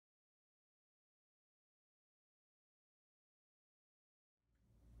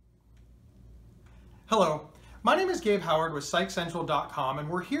Hello, my name is Gabe Howard with PsychCentral.com, and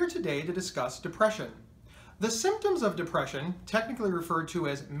we're here today to discuss depression. The symptoms of depression, technically referred to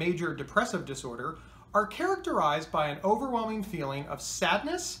as major depressive disorder, are characterized by an overwhelming feeling of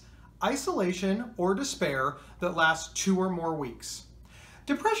sadness, isolation, or despair that lasts 2 or more weeks.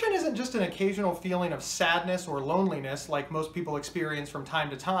 Depression isn't just an occasional feeling of sadness or loneliness like most people experience from time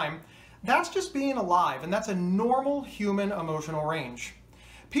to time. That's just being alive, and that's a normal human emotional range.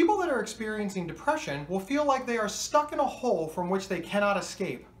 People that are experiencing depression will feel like they are stuck in a hole from which they cannot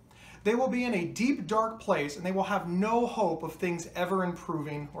escape. They will be in a deep, dark place, and they will have no hope of things ever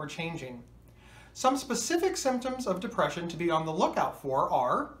improving or changing. Some specific symptoms of depression to be on the lookout for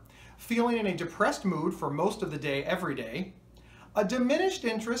are feeling in a depressed mood for most of the day every day, a diminished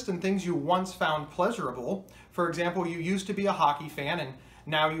interest in things you once found pleasurable. For example, you used to be a hockey fan and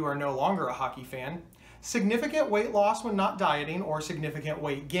now you are no longer a hockey fan. Significant weight loss when not dieting or significant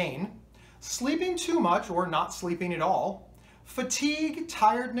weight gain, sleeping too much or not sleeping at all, fatigue,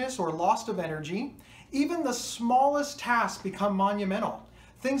 tiredness, or loss of energy. Even the smallest tasks become monumental.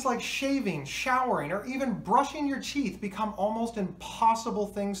 Things like shaving, showering, or even brushing your teeth become almost impossible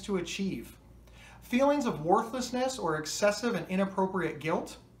things to achieve. Feelings of worthlessness or excessive and inappropriate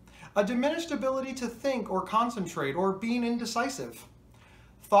guilt, a diminished ability to think or concentrate, or being indecisive.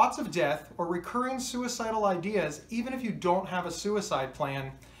 Thoughts of death or recurring suicidal ideas even if you don't have a suicide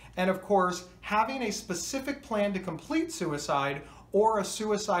plan, and of course, having a specific plan to complete suicide or a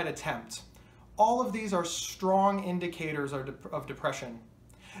suicide attempt. All of these are strong indicators of depression.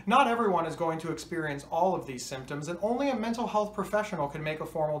 Not everyone is going to experience all of these symptoms, and only a mental health professional can make a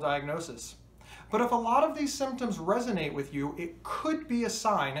formal diagnosis. But if a lot of these symptoms resonate with you, it could be a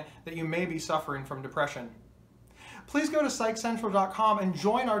sign that you may be suffering from depression. Please go to PsychCentral.com and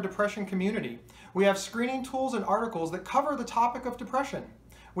join our depression community. We have screening tools and articles that cover the topic of depression.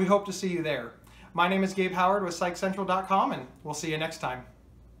 We hope to see you there. My name is Gabe Howard with PsychCentral.com, and we'll see you next time.